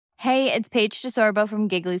Hey, it's Paige DeSorbo from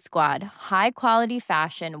Giggly Squad. High quality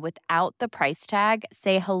fashion without the price tag.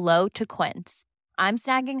 Say hello to Quince. I'm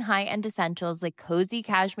snagging high-end essentials like cozy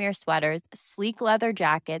cashmere sweaters, sleek leather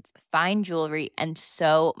jackets, fine jewelry, and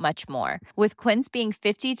so much more. With Quince being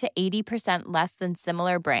 50 to 80% less than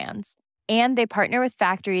similar brands. And they partner with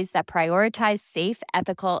factories that prioritize safe,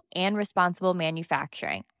 ethical, and responsible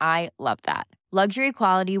manufacturing. I love that. Luxury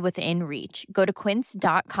quality within reach. Go to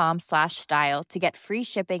quince.com/style to get free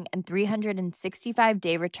shipping and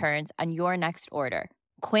 365-day returns on your next order.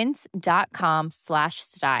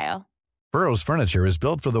 Quince.com/style. Burrow's furniture is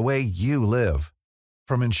built for the way you live.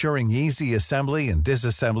 From ensuring easy assembly and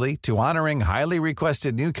disassembly to honoring highly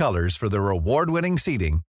requested new colors for their award-winning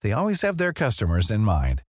seating, they always have their customers in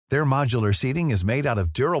mind. Their modular seating is made out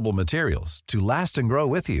of durable materials to last and grow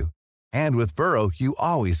with you. And with Burrow, you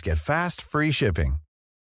always get fast, free shipping.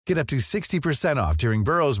 Get up to 60% off during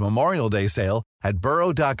Burrow's Memorial Day sale at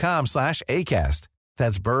burrow.com/ACAST.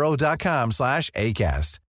 That's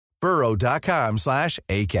burrow.com/ACAST.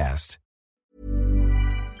 burrow.com/ACAST.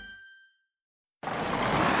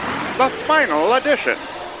 The final edition.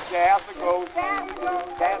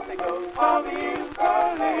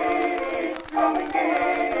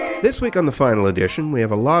 This week on the final edition, we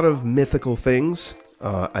have a lot of mythical things.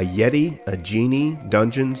 A Yeti, a genie,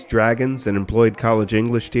 Dungeons, Dragons, an employed college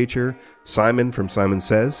English teacher, Simon from Simon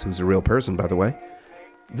Says, who's a real person, by the way.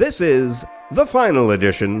 This is the final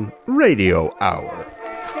edition Radio Hour.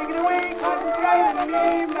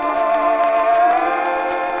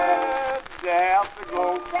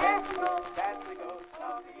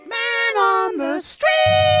 Man on the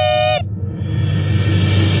street!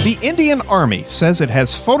 The Indian Army says it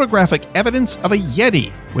has photographic evidence of a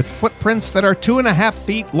Yeti with footprints that are 2.5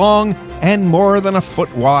 feet long and more than a foot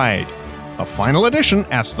wide. The final edition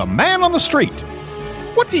asks the man on the street,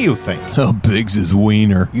 what do you think? How big's his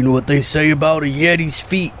wiener? You know what they say about a Yeti's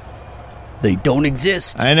feet? They don't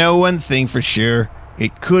exist. I know one thing for sure.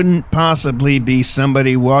 It couldn't possibly be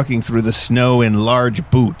somebody walking through the snow in large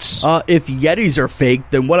boots. If Yetis are fake,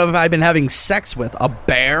 then what have I been having sex with? A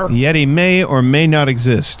bear? The Yeti may or may not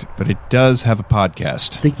exist, but it does have a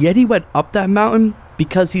podcast. The Yeti went up that mountain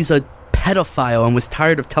because he's a pedophile and was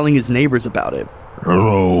tired of telling his neighbors about it.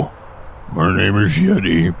 Hello, my name is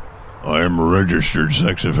Yeti. I am a registered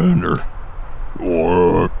sex offender.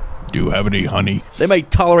 Or do you have any honey? They might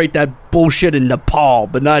tolerate that bullshit in Nepal,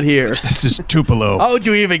 but not here. This is Tupelo. How would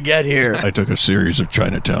you even get here? I took a series of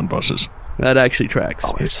Chinatown buses. That actually tracks.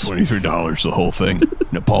 Oh, it's $23, the whole thing.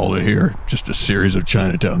 Nepal to here, just a series of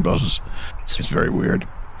Chinatown buses. It's very weird.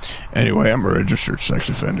 Anyway, I'm a registered sex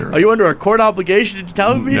offender. Are you under a court obligation to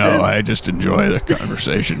tell me this? No, I just enjoy the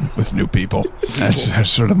conversation with new people. That's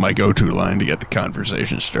sort of my go-to line to get the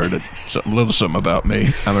conversation started. A little something about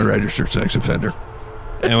me. I'm a registered sex offender.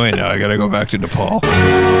 Anyway, now I gotta go back to Nepal.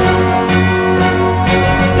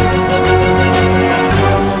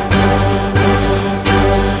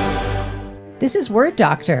 This is Word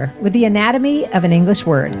Doctor with the anatomy of an English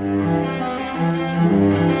word.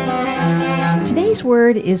 Today's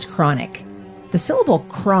word is chronic. The syllable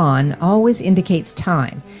chron always indicates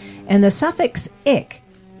time, and the suffix ic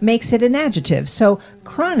makes it an adjective, so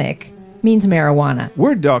chronic means marijuana.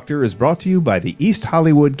 Word Doctor is brought to you by the East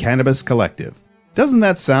Hollywood Cannabis Collective. Doesn't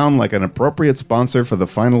that sound like an appropriate sponsor for the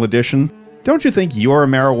final edition? Don't you think your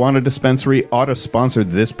marijuana dispensary ought to sponsor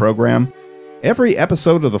this program? Every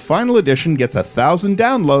episode of the final edition gets 1,000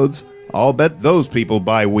 downloads. I'll bet those people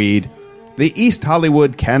buy weed. The East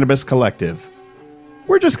Hollywood Cannabis Collective.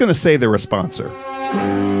 We're just going to say they're a sponsor.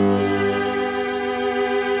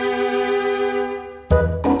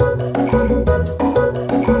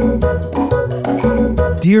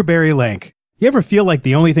 Dear Barry Lank, you ever feel like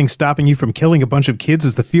the only thing stopping you from killing a bunch of kids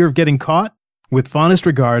is the fear of getting caught? With fondest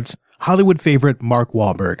regards, Hollywood favorite Mark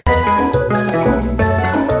Wahlberg.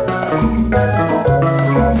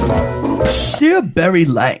 Dear Barry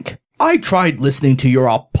Lank, I tried listening to your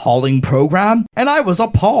appalling program, and I was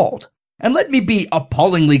appalled. And let me be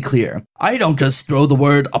appallingly clear, I don't just throw the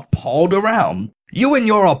word appalled around. You and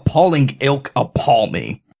your appalling ilk appall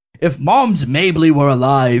me. If Moms Mabley were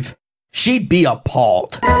alive, she'd be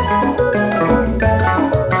appalled.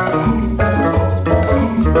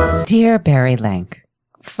 Dear Barry Lank,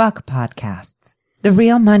 fuck podcasts. The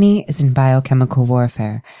real money is in biochemical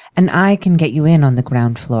warfare, and I can get you in on the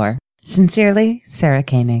ground floor. Sincerely, Sarah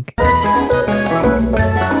Koenig.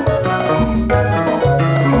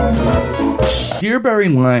 Dear Barry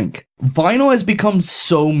Lank, vinyl has become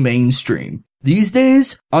so mainstream. These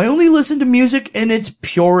days, I only listen to music in its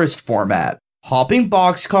purest format. hopping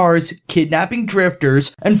boxcars, kidnapping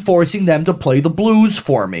drifters, and forcing them to play the blues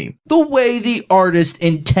for me, the way the artist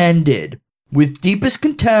intended. With deepest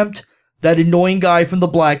contempt, that annoying guy from the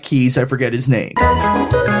Black Keys, I forget his name.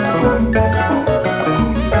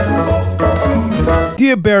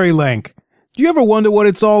 Dear Barry Lank, do you ever wonder what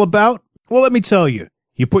it's all about? Well, let me tell you.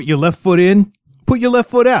 You put your left foot in, put your left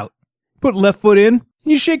foot out. Put left foot in, and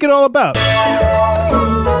you shake it all about.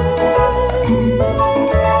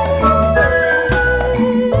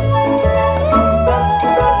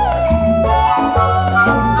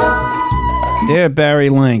 Dear Barry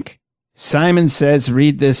Link, Simon says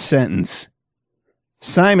read this sentence.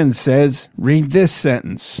 Simon says read this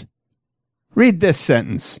sentence. Read this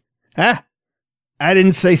sentence. Ah, I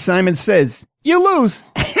didn't say Simon says. You lose.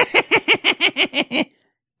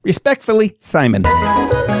 Respectfully, Simon.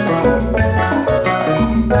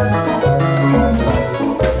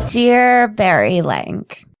 Dear Barry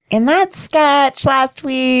Lank, in that sketch last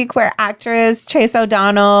week where actress Chase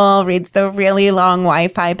O'Donnell reads the really long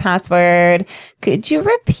Wi-Fi password, could you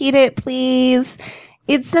repeat it, please?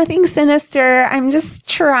 It's nothing sinister. I'm just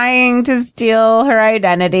trying to steal her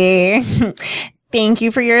identity. Thank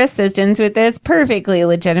you for your assistance with this perfectly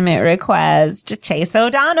legitimate request. Chase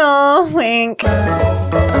O'Donnell. Wink.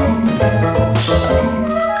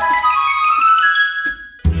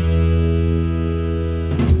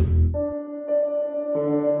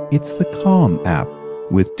 It's the Calm app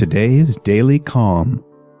with today's daily calm.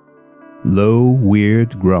 Low,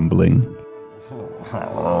 weird grumbling.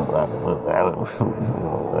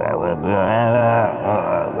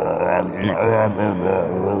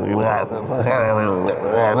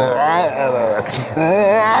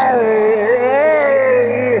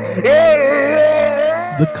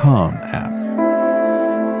 The Calm app.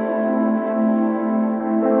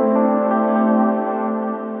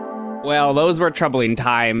 Well, those were troubling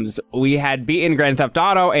times. We had beaten Grand Theft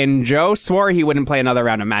Auto, and Joe swore he wouldn't play another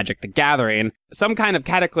round of Magic the Gathering. Some kind of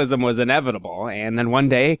cataclysm was inevitable, and then one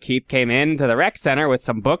day, Keith came in to the rec center with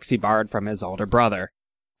some books he borrowed from his older brother.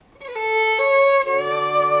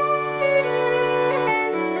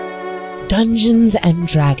 Dungeons and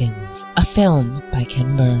Dragons, a film by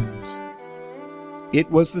Ken Burns. It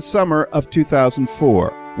was the summer of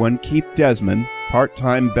 2004 when Keith Desmond,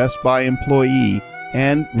 part-time Best Buy employee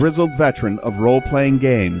and grizzled veteran of role-playing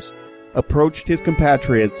games, approached his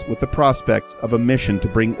compatriots with the prospects of a mission to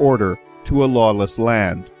bring order to a lawless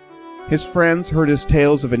land. His friends heard his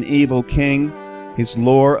tales of an evil king, his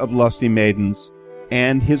lore of lusty maidens,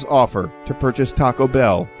 and his offer to purchase Taco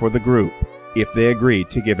Bell for the group if they agreed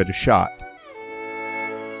to give it a shot.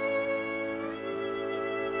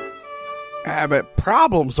 But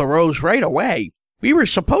problems arose right away. We were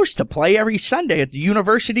supposed to play every Sunday at the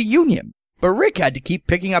University Union, but Rick had to keep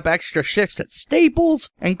picking up extra shifts at Staples,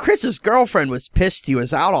 and Chris's girlfriend was pissed he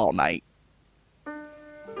was out all night.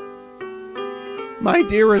 My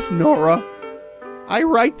dearest Nora, I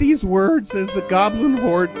write these words as the goblin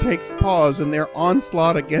horde takes pause in their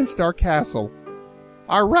onslaught against our castle.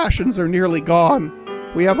 Our rations are nearly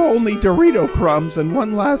gone. We have only Dorito crumbs and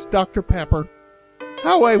one last Dr. Pepper.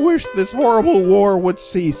 How I wish this horrible war would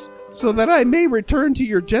cease, so that I may return to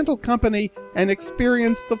your gentle company and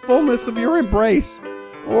experience the fullness of your embrace,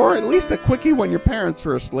 or at least a quickie when your parents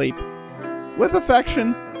are asleep. With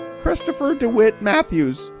affection, Christopher DeWitt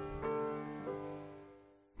Matthews.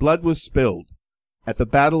 Blood was spilled at the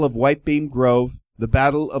Battle of Whitebeam Grove, the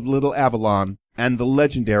Battle of Little Avalon, and the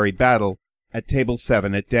legendary battle at Table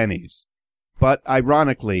 7 at Denny's. But,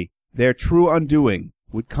 ironically, their true undoing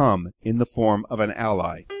would come in the form of an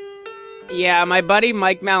ally. Yeah, my buddy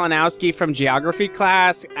Mike Malinowski from geography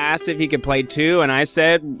class asked if he could play too, and I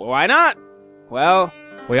said, why not? Well,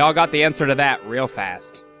 we all got the answer to that real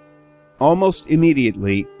fast. Almost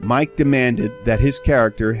immediately, Mike demanded that his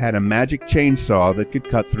character had a magic chainsaw that could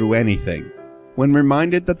cut through anything. When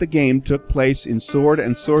reminded that the game took place in sword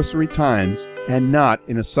and sorcery times and not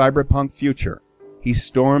in a cyberpunk future, he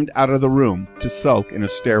stormed out of the room to sulk in a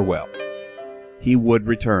stairwell. He would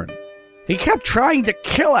return. He kept trying to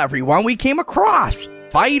kill everyone we came across.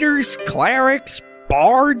 Fighters, clerics,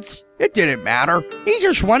 bards. It didn't matter. He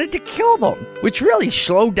just wanted to kill them, which really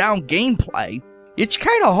slowed down gameplay. It's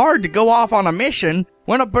kind of hard to go off on a mission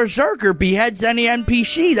when a berserker beheads any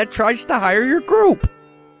NPC that tries to hire your group.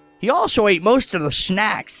 He also ate most of the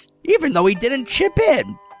snacks, even though he didn't chip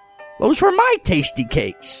in. Those were my tasty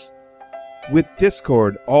cakes. With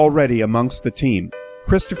discord already amongst the team,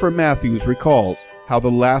 Christopher Matthews recalls how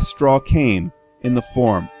the last straw came in the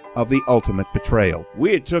form of the ultimate betrayal.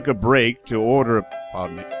 We had took a break to order...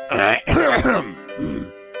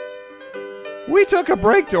 We took a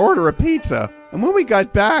break to order a pizza, And when we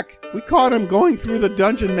got back, we caught him going through the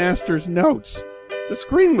Dungeon Master's notes. The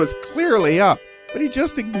screen was clearly up, but he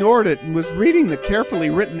just ignored it and was reading the carefully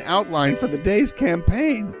written outline for the day's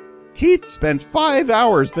campaign. Keith spent 5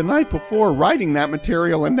 hours the night before writing that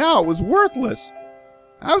material, and now it was worthless.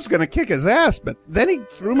 I was going to kick his ass, but then he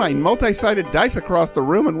threw my multi-sided dice across the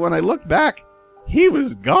room, and when I looked back, he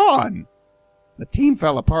was gone. The team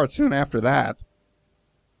fell apart soon after that.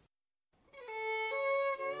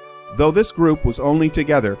 Though this group was only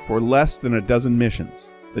together for less than a dozen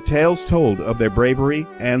missions, the tales told of their bravery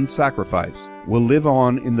and sacrifice will live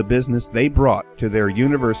on in the business they brought to their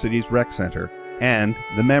university's rec center and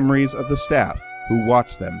the memories of the staff who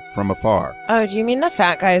watched them from afar. Oh, do you mean the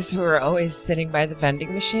fat guys who were always sitting by the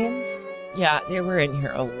vending machines? Yeah, they were in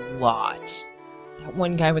here a lot. That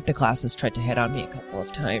one guy with the glasses tried to hit on me a couple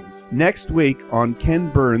of times. Next week on Ken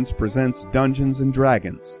Burns Presents Dungeons &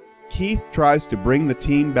 Dragons, Keith tries to bring the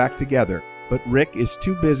team back together, but Rick is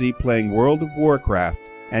too busy playing World of Warcraft,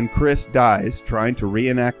 and Chris dies trying to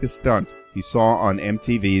reenact a stunt he saw on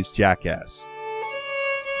MTV's Jackass.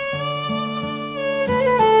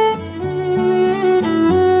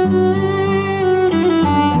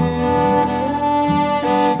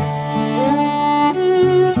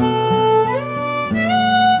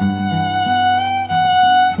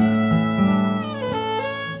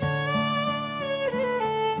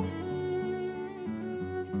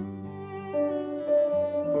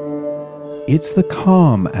 It's the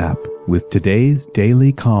Calm app with today's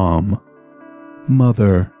Daily Calm.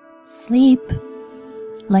 Mother. Sleep.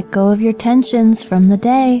 Let go of your tensions from the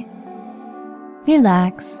day.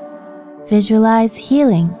 Relax. Visualize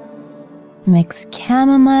healing. Mix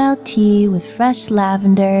chamomile tea with fresh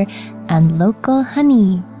lavender and local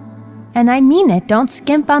honey. And I mean it, don't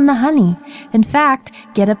skimp on the honey. In fact,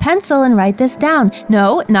 get a pencil and write this down.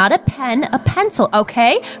 No, not a pen, a pencil,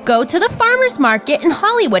 okay? Go to the farmer's market in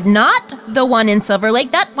Hollywood, not the one in Silver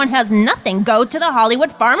Lake. That one has nothing. Go to the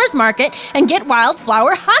Hollywood farmer's market and get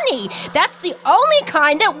wildflower honey. That's the only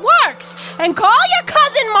kind that works. And call your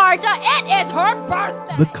cousin Marta. It is her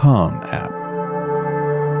birthday. The Calm app.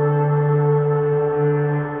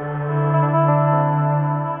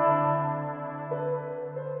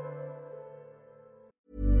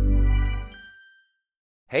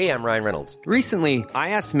 Hey, I'm Ryan Reynolds. Recently,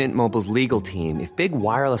 I asked Mint Mobile's legal team if big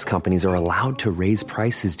wireless companies are allowed to raise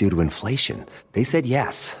prices due to inflation. They said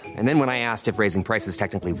yes. And then when I asked if raising prices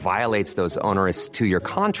technically violates those onerous 2-year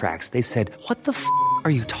contracts, they said, "What the f*** are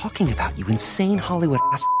you talking about, you insane Hollywood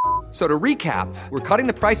ass?" So to recap, we're cutting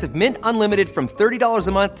the price of Mint Unlimited from $30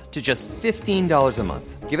 a month to just $15 a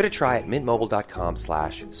month. Give it a try at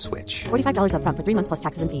mintmobile.com/switch. $45 up front for 3 months plus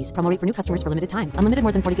taxes and fees. Promo rate for new customers for limited time. Unlimited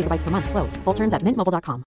more than 40 gigabytes per month. Slows full terms at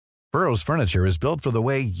mintmobile.com. Burrow's furniture is built for the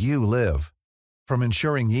way you live. From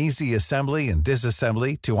ensuring easy assembly and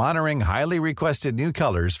disassembly to honoring highly requested new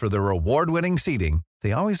colors for their award-winning seating,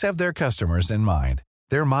 they always have their customers in mind.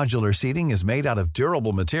 Their modular seating is made out of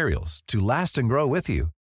durable materials to last and grow with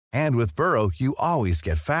you. And with Burrow, you always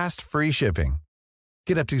get fast, free shipping.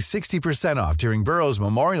 Get up to 60% off during Burrow's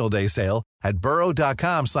Memorial Day sale at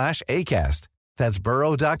burrow.com/ACAST. That's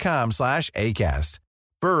burrow.com/ACAST.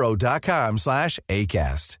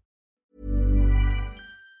 burrow.com/ACAST.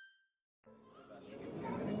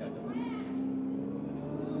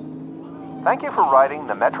 Thank you for riding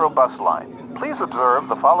the Metro bus line. Please observe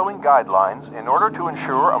the following guidelines in order to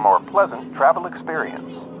ensure a more pleasant travel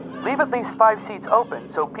experience. Leave at least 5 seats open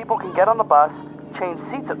so people can get on the bus, change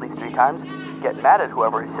seats at least 3 times, get mad at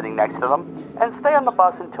whoever is sitting next to them, and stay on the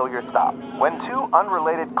bus until your stop. When 2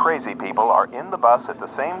 unrelated crazy people are in the bus at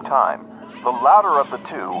the same time, the louder of the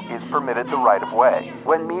 2 is permitted the right of way.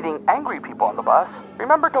 When meeting angry people on the bus,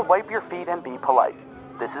 remember to wipe your feet and be polite.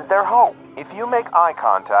 This is their home. If you make eye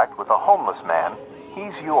contact with a homeless man,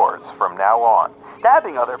 he's yours from now on.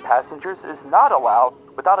 Stabbing other passengers is not allowed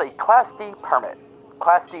without a Class D permit.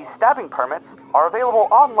 Class D stabbing permits are available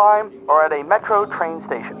online or at a Metro train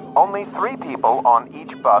station. Only 3 people on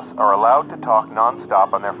each bus are allowed to talk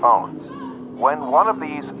nonstop on their phones. When one of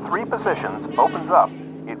these 3 positions opens up,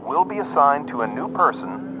 it will be assigned to a new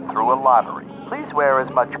person through a lottery. Please wear as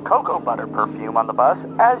much cocoa butter perfume on the bus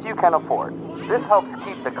as you can afford. This helps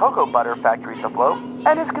keep the cocoa butter factories afloat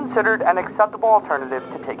and is considered an acceptable alternative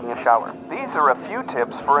to taking a shower. These are a few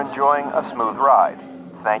tips for enjoying a smooth ride.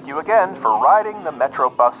 Thank you again for riding the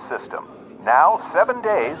Metro bus system. Now 7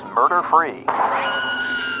 days murder-free.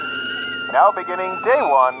 Now beginning day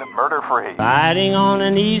 1 murder-free. Riding on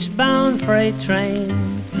an eastbound freight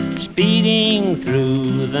train, speeding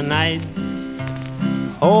through the night.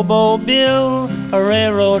 Hobo Bill, a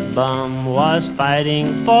railroad bum, was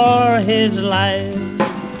fighting for his life.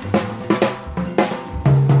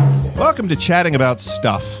 Welcome to Chatting About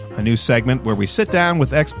Stuff, a new segment where we sit down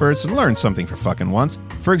with experts and learn something for fucking once.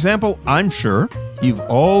 For example, I'm sure you've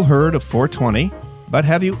all heard of 420, but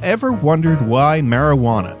have you ever wondered why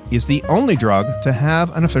marijuana is the only drug to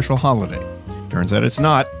have an official holiday? Turns out it's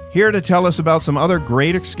not. Here to tell us about some other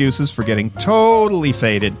great excuses for getting totally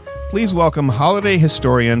faded, please welcome holiday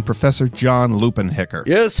historian Professor John Lupenhicker.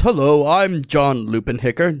 Yes, hello, I'm John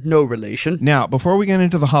Lupenhicker, no relation. Now, before we get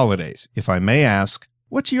into the holidays, if I may ask,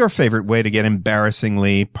 what's your favorite way to get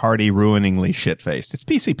embarrassingly, party-ruiningly shit-faced? It's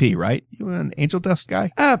PCP, right? You an angel dust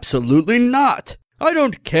guy? Absolutely not. I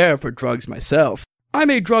don't care for drugs myself. I'm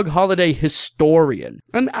a drug holiday historian,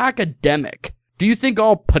 an academic. Do you think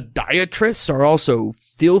all podiatrists are also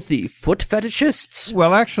filthy foot fetishists?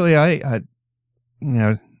 Well, actually,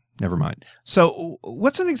 no, never mind. So,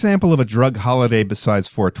 what's an example of a drug holiday besides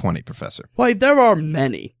 420, Professor? Why, there are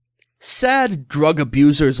many. Sad drug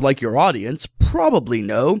abusers like your audience probably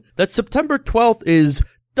know that September 12th is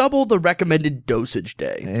double the recommended dosage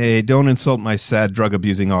day. Hey, don't insult my sad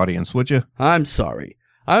drug-abusing audience, would you? I'm sorry.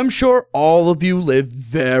 I'm sure all of you live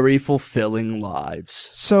very fulfilling lives.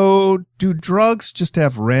 So, do drugs just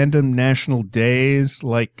have random national days?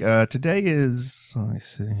 Like, today is, let me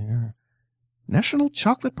see here, National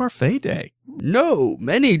Chocolate Parfait Day. No,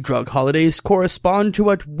 many drug holidays correspond to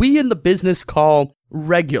what we in the business call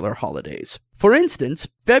regular holidays. For instance,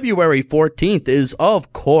 February 14th is,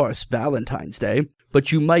 of course, Valentine's Day,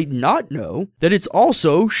 but you might not know that it's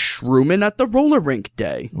also Shroomin' at the Roller Rink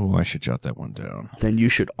Day. Oh, I should jot that one down. Then you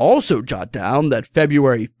should also jot down that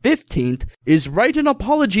February 15th is Write an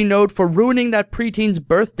Apology Note for ruining that preteen's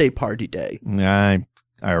birthday party day. I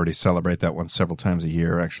already celebrate that one several times a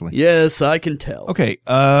year, actually. Yes, I can tell. Okay,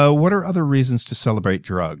 what are other reasons to celebrate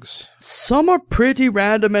drugs? Some are pretty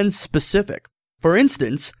random and specific. For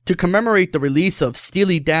instance, to commemorate the release of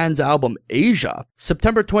Steely Dan's album Asia,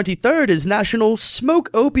 September 23rd is National Smoke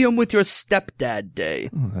Opium with Your Stepdad Day.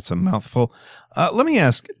 Oh, that's a mouthful. Let me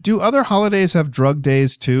ask, do other holidays have drug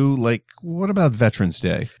days too? Like, what about Veterans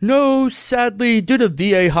Day? No, sadly, due to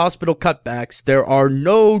VA hospital cutbacks, there are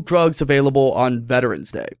no drugs available on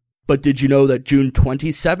Veterans Day. But did you know that June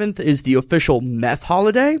 27th is the official meth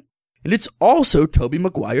holiday? And it's also Tobey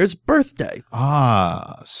Maguire's birthday.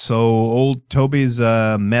 Ah, so old Toby's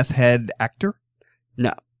a meth head actor?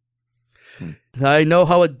 No. I know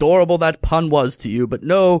how adorable that pun was to you, but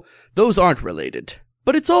no, those aren't related.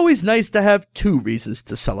 But it's always nice to have two reasons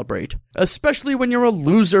to celebrate, especially when you're a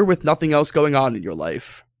loser with nothing else going on in your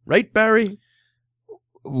life. Right, Barry?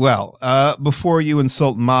 Well, before you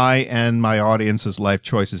insult my and my audience's life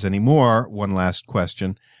choices anymore, one last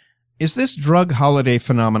question. Is this drug holiday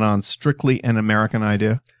phenomenon strictly an American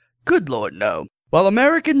idea? Good Lord, no. While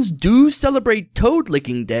Americans do celebrate Toad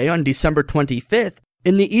Licking Day on December 25th,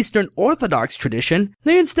 in the Eastern Orthodox tradition,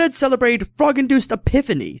 they instead celebrate Frog-Induced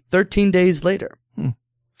Epiphany 13 days later.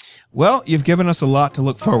 Well, you've given us a lot to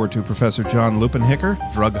look forward to, Professor John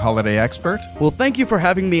Lupenhicker, drug holiday expert. Well, thank you for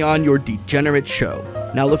having me on your degenerate show.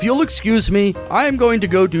 Now, if you'll excuse me, I am going to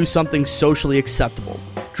go do something socially acceptable.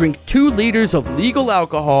 Drink 2 liters of legal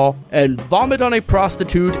alcohol, and vomit on a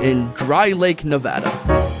prostitute in Dry Lake, Nevada.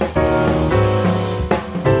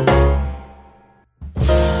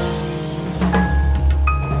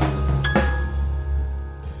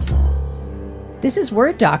 This is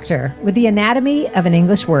Word Doctor with the anatomy of an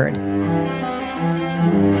English word.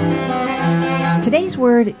 Today's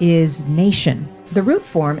word is nation. The root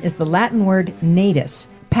form is the Latin word natus,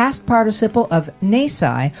 past participle of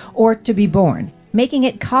nasi, or to be born, making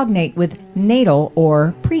it cognate with natal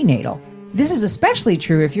or prenatal. This is especially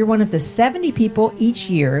true if you're one of the 70 people each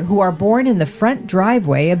year who are born in the front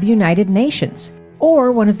driveway of the United Nations,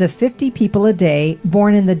 or one of the 50 people a day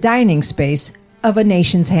born in the dining space of a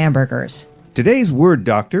nation's hamburgers. Today's Word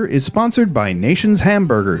Doctor is sponsored by Nation's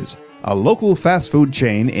Hamburgers, a local fast food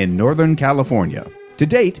chain in Northern California. To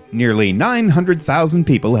date, nearly 900,000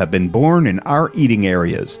 people have been born in our eating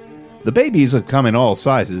areas. The babies have come in all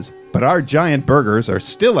sizes, but our giant burgers are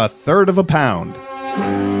still a third of a pound.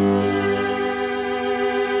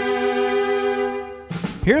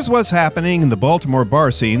 Here's what's happening in the Baltimore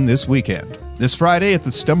bar scene this weekend. This Friday at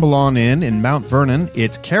the Stumble On Inn in Mount Vernon,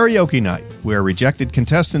 it's karaoke night, where rejected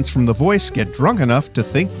contestants from The Voice get drunk enough to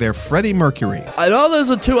think they're Freddie Mercury. I know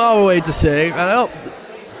there's a 2-hour wait to sing.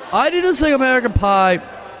 I need to sing American Pie,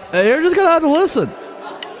 and you're just going to have to listen.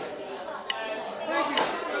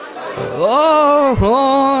 Oh,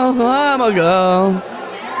 I'm a girl.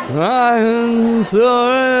 I can still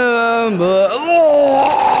remember.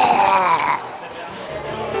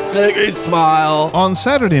 Make me smile. On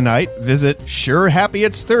Saturday night, visit Sure Happy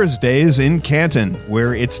It's Thursdays in Canton,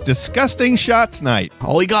 where it's disgusting shots night.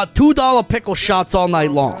 Only got $2 pickle shots all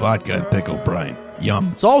night long. Vodka and pickle brine. Yum.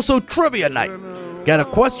 It's also trivia night. Get a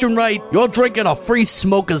question right, you're drinking a free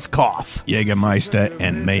smoker's cough. Jägermeister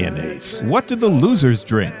and mayonnaise. What do the losers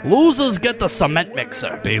drink? Losers get the cement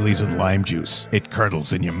mixer. Bailey's and lime juice. It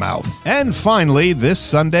curdles in your mouth. And finally, this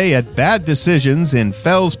Sunday at Bad Decisions in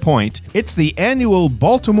Fells Point, it's the annual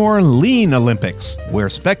Baltimore Lean Olympics, where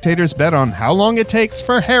spectators bet on how long it takes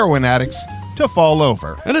for heroin addicts to fall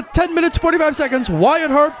over. And at 10 minutes 45 seconds,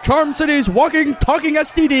 Wyatt Earp, Charm City's walking, talking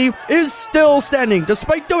STD, is still standing,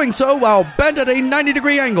 despite doing so while bent at a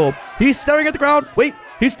 90-degree angle. He's staring at the ground. Wait,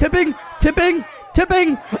 he's tipping.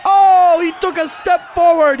 Oh, he took a step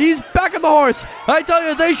forward. He's back on the horse. I tell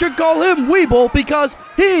you, they should call him Weeble because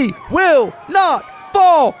he will not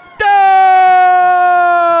fall down!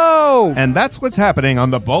 And that's what's happening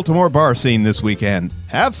on the Baltimore bar scene this weekend.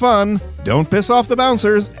 Have fun, don't piss off the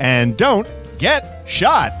bouncers, and don't get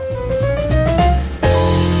shot!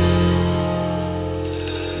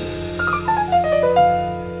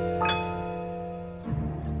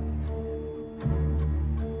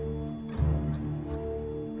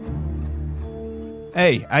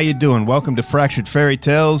 Hey, how you doing? Welcome to Fractured Fairy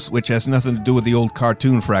Tales, which has nothing to do with the old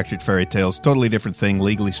cartoon Fractured Fairy Tales. Totally different thing,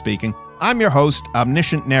 legally speaking. I'm your host,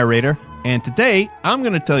 omniscient narrator, and today I'm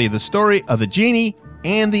going to tell you the story of the genie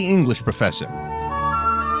and the English professor.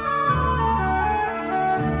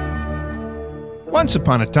 Once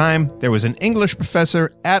upon a time, there was an English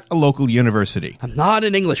professor at a local university. I'm not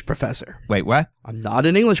an English professor. Wait, what? I'm not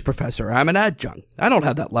an English professor. I'm an adjunct. I don't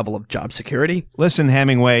have that level of job security. Listen,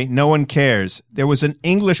 Hemingway, no one cares. There was an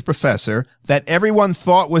English professor that everyone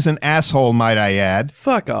thought was an asshole, might I add.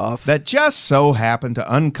 Fuck off. That just so happened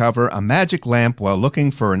to uncover a magic lamp while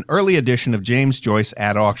looking for an early edition of James Joyce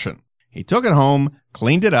at auction. He took it home,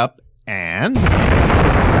 cleaned it up, and...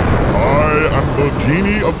 I am the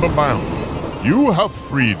genie of the lamp. You have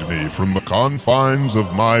freed me from the confines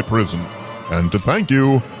of my prison, and to thank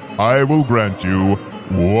you, I will grant you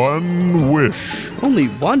one wish. Only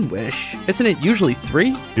one wish? Isn't it usually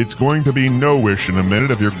 3? It's going to be no wish in a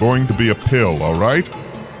minute if you're going to be a pill, all right?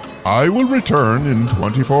 I will return in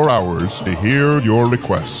 24 hours to hear your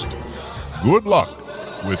request. Good luck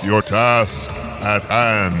with your task at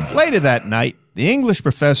hand. Later that night, the English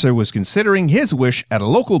professor was considering his wish at a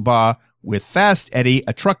local bar with Fast Eddie,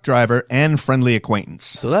 a truck driver and friendly acquaintance.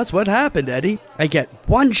 So that's what happened, Eddie. I get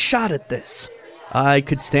one shot at this. I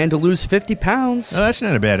could stand to lose 50 pounds. Oh, that's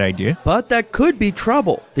not a bad idea. But that could be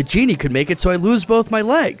trouble. The genie could make it so I lose both my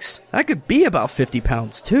legs. That could be about 50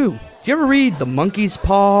 pounds, too. Did you ever read The Monkey's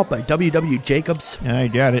Paw by W.W. Jacobs? I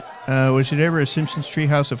doubt it. Was it ever a Simpsons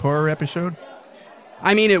Treehouse of Horror episode?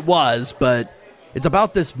 I mean, it was, but it's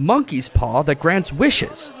about this monkey's paw that grants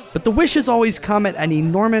wishes. But the wishes always come at an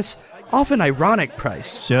enormous, often ironic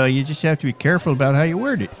price. So you just have to be careful about how you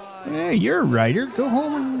word it. Yeah, you're a writer. Go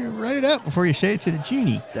home and write it out before you say it to the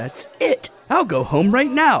genie. That's it. I'll go home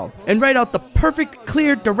right now and write out the perfect,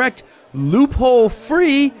 clear, direct,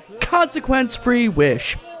 loophole-free, consequence-free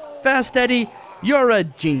wish. Fast Eddie, you're a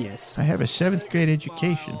genius. I have a 7th grade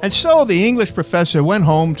education. And so the English professor went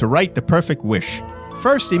home to write the perfect wish.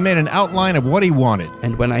 First, he made an outline of what he wanted.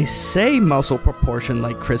 And when I say muscle proportion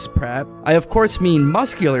like Chris Pratt, I of course mean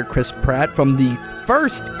muscular Chris Pratt from the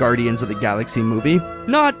first Guardians of the Galaxy movie,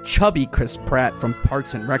 not chubby Chris Pratt from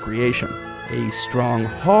Parks and Recreation. A strong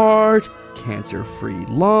heart, cancer-free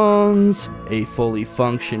lungs, a fully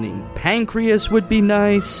functioning pancreas would be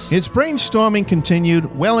nice. His brainstorming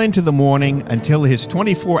continued well into the morning until his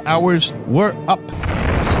 24 hours were up.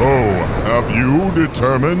 So, have you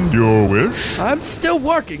determined your wish? I'm still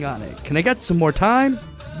working on it. Can I get some more time?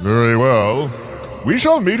 Very well. We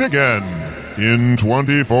shall meet again in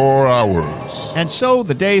 24 hours. And so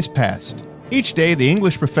the days passed. Each day, the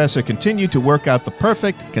English professor continued to work out the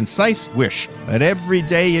perfect, concise wish. But every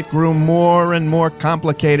day it grew more and more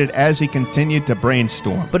complicated as he continued to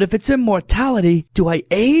brainstorm. But if it's immortality, do I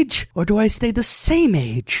age or do I stay the same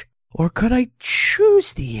age? Or could I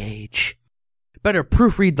choose the age? Better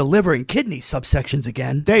proofread the liver and kidney subsections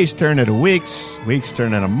again. Days turn into weeks, weeks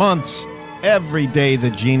turn into months. Every day the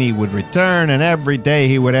genie would return, and every day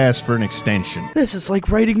he would ask for an extension. This is like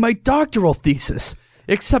writing my doctoral thesis,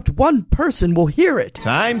 except one person will hear it.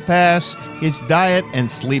 Time passed. His diet and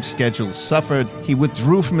sleep schedule suffered. He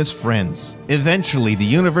withdrew from his friends. Eventually, the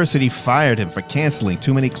university fired him for canceling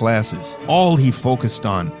too many classes. All he focused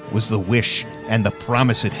on was the wish and the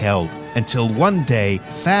promise it held. Until one day,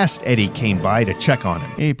 Fast Eddie came by to check on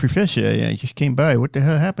him. Hey, Professor, I just came by. What the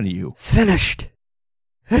hell happened to you? Finished.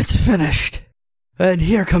 It's finished. And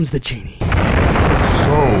here comes the genie.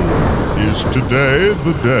 So, is today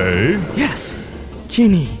the day? Yes,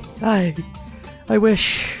 genie, I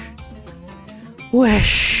wish.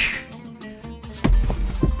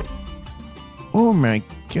 Oh my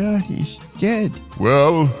god, he's dead.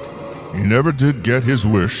 Well, he never did get his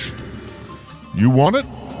wish. You want it?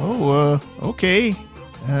 Oh, okay.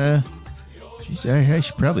 Geez, I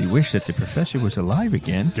should probably wish that the professor was alive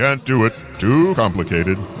again. Can't do it. Too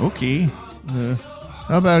complicated. Okay.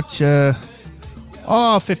 How about,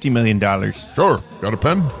 $50 million? Sure. Got a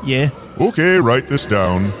pen? Yeah. Okay, write this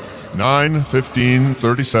down. 9, 15,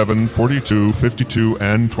 37, 42, 52,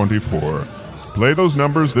 and 24. Play those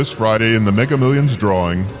numbers this Friday in the Mega Millions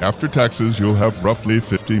drawing. After taxes, you'll have roughly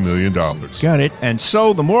 $50 million. Got it. And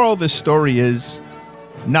so the moral of this story is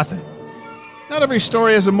nothing. Not every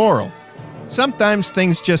story has a moral. Sometimes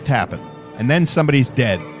things just happen, and then somebody's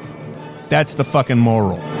dead. That's the fucking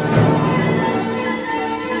moral.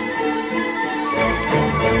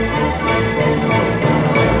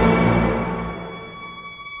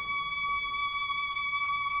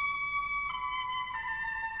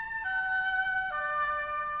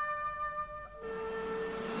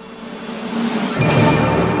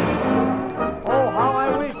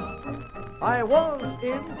 I was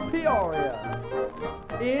in Peoria.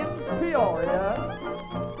 In Peoria,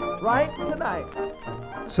 right tonight.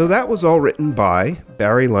 So that was all written by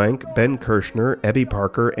Barry Lank, Ben Kirshner, Ebby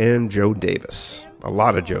Parker, and Joe Davis. A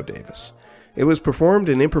lot of Joe Davis. It was performed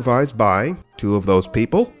and improvised by two of those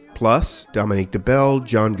people, plus Dominique DeBelle,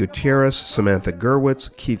 John Gutierrez, Samantha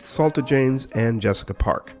Gerwitz, Keith Saltajanes, and Jessica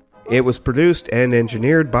Park. It was produced and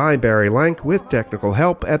engineered by Barry Lank with technical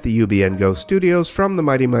help at the UBN Go studios from the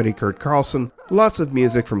Mighty Mighty Kurt Carlson. Lots of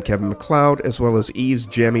music from Kevin MacLeod, as well as Eve's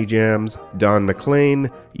Jammy Jams, Don McLean,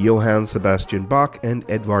 Johann Sebastian Bach, and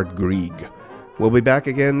Edvard Grieg. We'll be back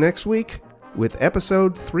again next week with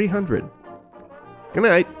episode 300. Good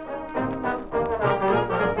night.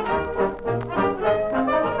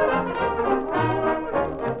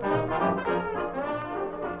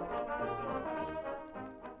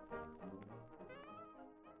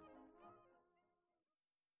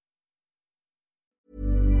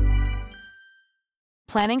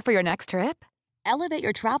 Planning for your next trip? Elevate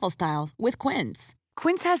your travel style with Quince.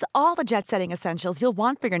 Quince has all the jet-setting essentials you'll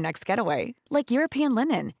want for your next getaway, like European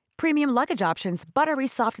linen, premium luggage options, buttery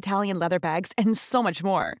soft Italian leather bags, and so much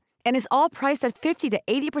more. And is all priced at 50 to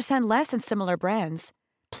 80% less than similar brands.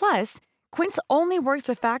 Plus, Quince only works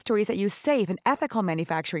with factories that use safe and ethical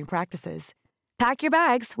manufacturing practices. Pack your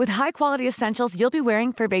bags with high-quality essentials you'll be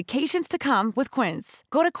wearing for vacations to come with Quince.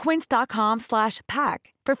 Go to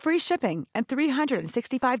quince.com/pack for free shipping and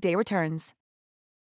 365-day returns.